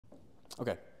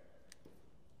Okay.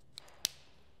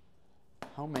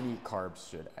 How many carbs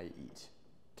should I eat?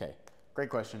 Okay, great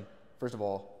question. First of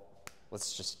all,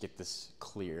 let's just get this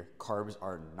clear. Carbs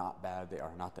are not bad, they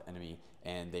are not the enemy,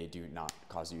 and they do not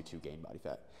cause you to gain body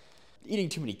fat. Eating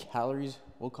too many calories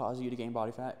will cause you to gain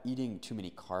body fat. Eating too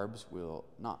many carbs will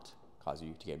not cause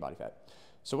you to gain body fat.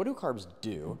 So what do carbs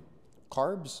do?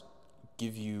 Carbs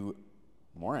give you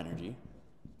more energy.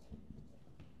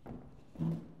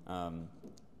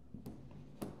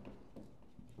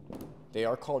 They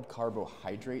are called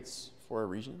carbohydrates for a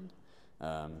reason.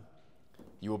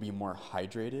 You will be more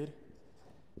hydrated,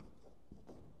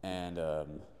 and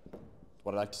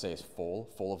what I like to say is full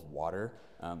of water.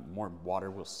 More water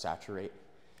will saturate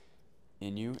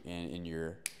in you and in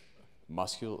your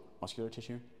muscular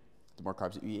tissue, the more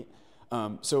carbs that you eat.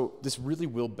 So this really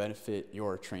will benefit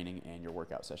your training and your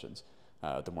workout sessions,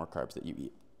 the more carbs that you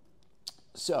eat.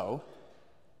 So,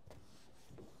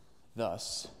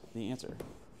 thus, the answer.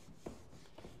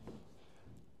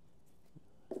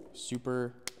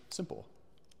 Super simple.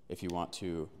 If you want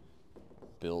to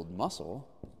build muscle,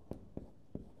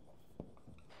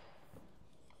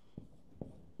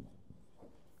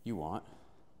 you want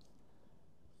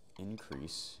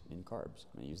increase in carbs.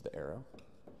 I'm going to use the arrow.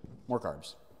 More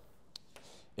carbs.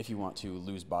 If you want to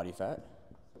lose body fat,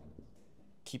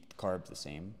 keep the carbs the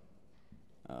same.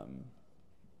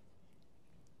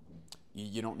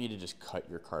 You don't need to just cut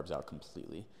your carbs out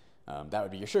completely. That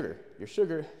would be your sugar. Your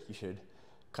sugar you should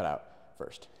cut out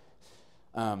first.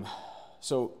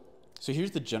 So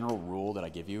here's the general rule that I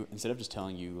give you. Instead of just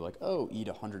telling you like, oh, eat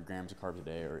 100 grams of carbs a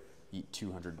day or eat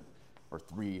 200 or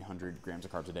 300 grams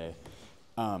of carbs a day.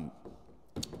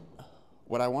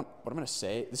 What I'm going to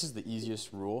say, this is the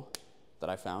easiest rule that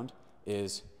I found,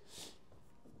 is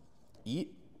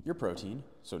eat your protein.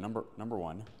 So number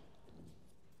one,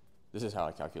 this is how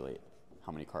I calculate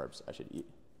how many carbs I should eat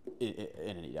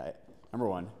in any diet. Number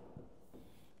one,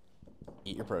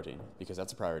 eat your protein because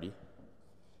that's a priority.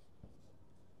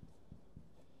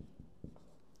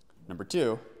 Number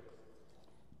two,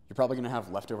 you're probably going to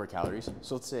have leftover calories.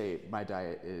 So let's say my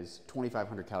diet is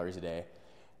 2,500 calories a day.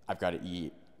 I've got to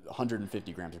eat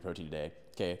 150 grams of protein a day,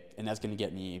 okay? And that's going to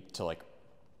get me to like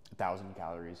 1,000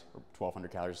 calories or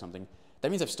 1,200 calories or something. That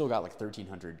means I've still got like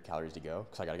 1,300 calories to go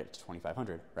because I got to get to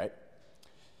 2,500, right?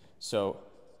 So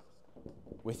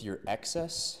with your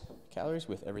excess calories,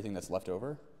 with everything that's left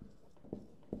over,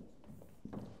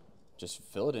 just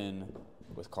fill it in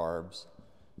with carbs,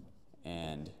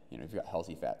 and you've got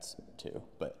healthy fats too,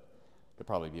 but you'll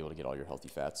probably be able to get all your healthy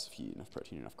fats if you eat enough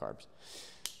protein, enough carbs.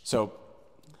 So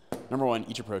number one,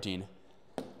 eat your protein.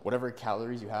 Whatever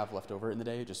calories you have left over in the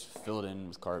day, just fill it in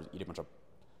with carbs. Eat a bunch of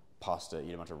pasta,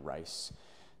 eat a bunch of rice,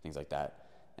 things like that.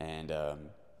 And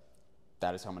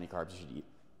that is how many carbs you should eat.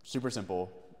 Super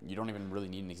simple. You don't even really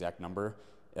need an exact number.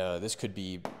 This could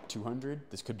be 200.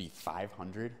 This could be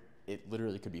 500. It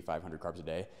literally could be 500 carbs a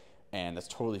day, and that's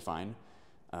totally fine.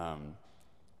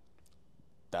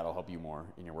 That'll help you more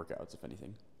in your workouts, if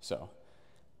anything. So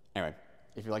anyway,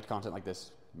 if you like content like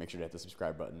this, make sure to hit the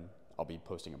subscribe button. I'll be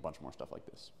posting a bunch more stuff like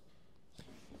this.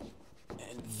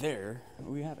 And there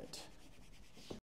we have it.